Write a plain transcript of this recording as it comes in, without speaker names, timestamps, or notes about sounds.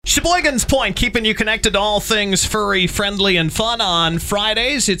Sheboygan's Point, keeping you connected to all things furry, friendly, and fun on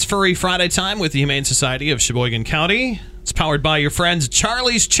Fridays. It's Furry Friday time with the Humane Society of Sheboygan County. It's powered by your friends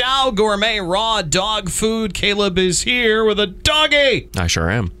Charlie's Chow Gourmet Raw Dog Food. Caleb is here with a doggy. I sure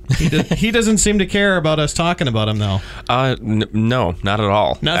am. He doesn't seem to care about us talking about him, though. No, not at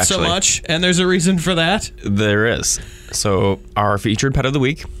all. Not actually. so much, and there's a reason for that. There is. So our featured pet of the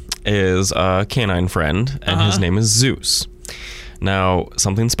week is a canine friend, and his name is Zeus. Now,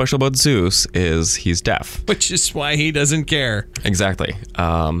 something special about Zeus is he's deaf. Which is why he doesn't care. Exactly.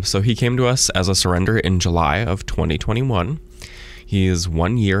 So he came to us as a surrender in July of 2021. He is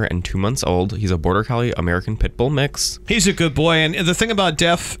 1 year and 2 months old. He's a Border Collie American Pit Bull mix. He's a good boy. And the thing about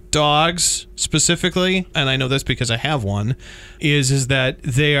deaf dogs specifically, and I know this because I have one, is that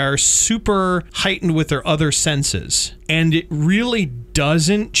they are super heightened with their other senses. And it really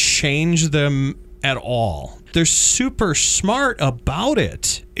doesn't change them at all. They're super smart about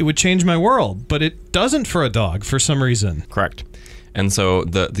it. It would change my world, but it doesn't for a dog for some reason. Correct. And so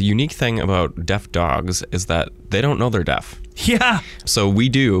the unique thing about deaf dogs is that they don't know they're deaf. Yeah. So we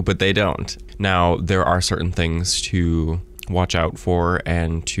do, but they don't. Now, there are certain things to watch out for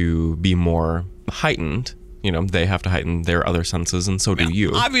and to be more heightened. You know, they have to heighten their other senses, and so do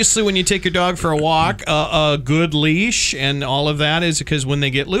you. Obviously, when you take your dog for a walk, a good leash and all of that is because when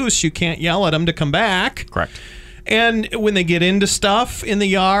they get loose, you can't yell at them to come back. Correct. And when they get into stuff in the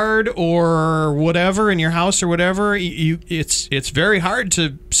yard or whatever, in your house or whatever, it's very hard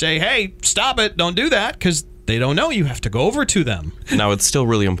to say, hey, stop it, don't do that, because they don't know. You have to go over to them. Now, it's still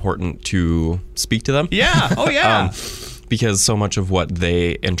really important to speak to them. Yeah. Oh, yeah. Because so much of what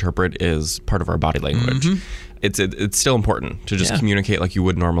they interpret is part of our body language. Mm-hmm. It's still important to just communicate like you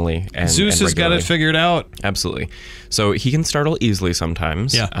would normally. And Zeus has got it figured out. Absolutely. So he can startle easily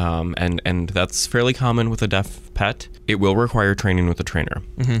sometimes. Yeah. And that's fairly common with a deaf pet. It will require training with a trainer.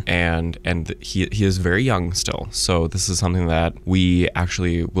 Mm-hmm. And he is very young still. So this is something that we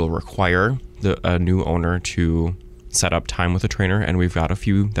actually will require a new owner to set up time with a trainer. And we've got a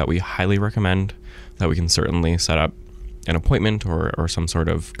few that we highly recommend that we can certainly set up an appointment or some sort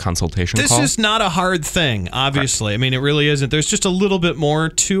of consultation call. This is not a hard thing, obviously. Correct. I mean, it really isn't. There's just a little bit more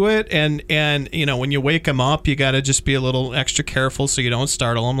to it, and you know, when you wake them up, you got to just be a little extra careful so you don't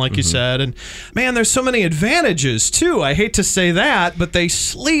startle them, like you said. And man, there's so many advantages too. I hate to say that, but they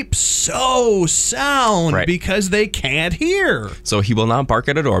sleep so sound because they can't hear. So he will not bark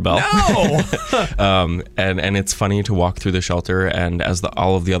at a doorbell. No. And it's funny to walk through the shelter, and as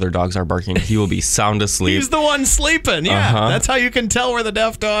all of the other dogs are barking, he will be sound asleep. He's the one sleeping. Yeah, that's how you can tell where the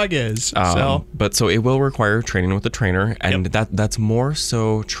deaf dog is. So it will require training with a trainer, and that's more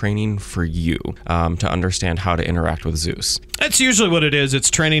so training for you to understand how to interact with Zeus. That's usually what it is. It's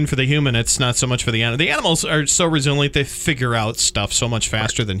training for the human. It's not so much for the animal. The animals are so resilient; they figure out stuff so much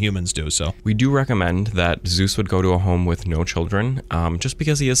faster than humans do. So we do recommend that Zeus would go to a home with no children, just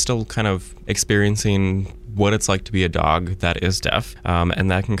because he is still kind of experiencing what it's like to be a dog that is deaf, and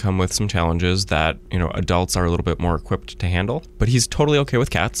that can come with some challenges that, you know, adults are a little bit more equipped to handle. But he's totally okay with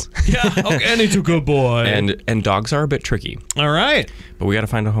cats. Yeah, okay, and he's a good boy. And dogs are a bit tricky. All right. But we got to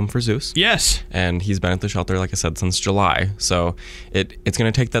find a home for Zeus. Yes. And he's been at the shelter, like I said, since July. So it's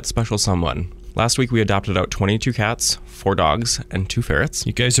going to take that special someone. Last week, we adopted out 22 cats, 4 dogs, and 2 ferrets.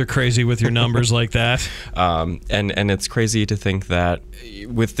 You guys are crazy with your numbers like that. And it's crazy to think that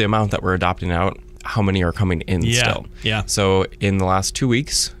with the amount that we're adopting out, how many are coming in still. Yeah. So in the last 2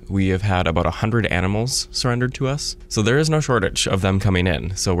 weeks, we have had about 100 animals surrendered to us. So there is no shortage of them coming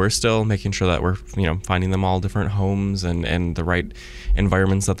in. So we're still making sure that we're, you know, finding them all different homes and the right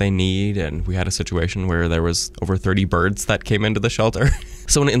environments that they need. And we had a situation where there was over 30 birds that came into the shelter.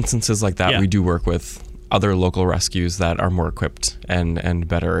 So in instances like that, we do work with other local rescues that are more equipped and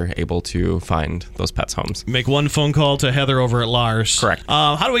better able to find those pets' homes. Make one phone call to Heather over at Lars. Correct.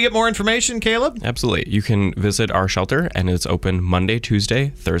 How do we get more information, Caleb? Absolutely. You can visit our shelter, and it's open Monday, Tuesday,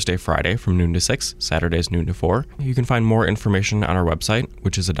 Thursday, Friday from noon to 6, Saturdays noon to 4. You can find more information on our website,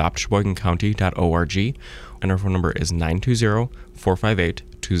 which is adoptsheboygancounty.org, and our phone number is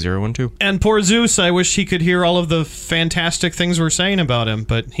 920-458-2012. And poor Zeus, I wish he could hear all of the fantastic things we're saying about him,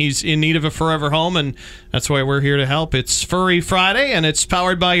 but he's in need of a forever home, and that's why we're here to help. It's Furry Friday, and it's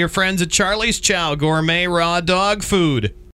powered by your friends at Charlie's Chow Gourmet Raw Dog Food.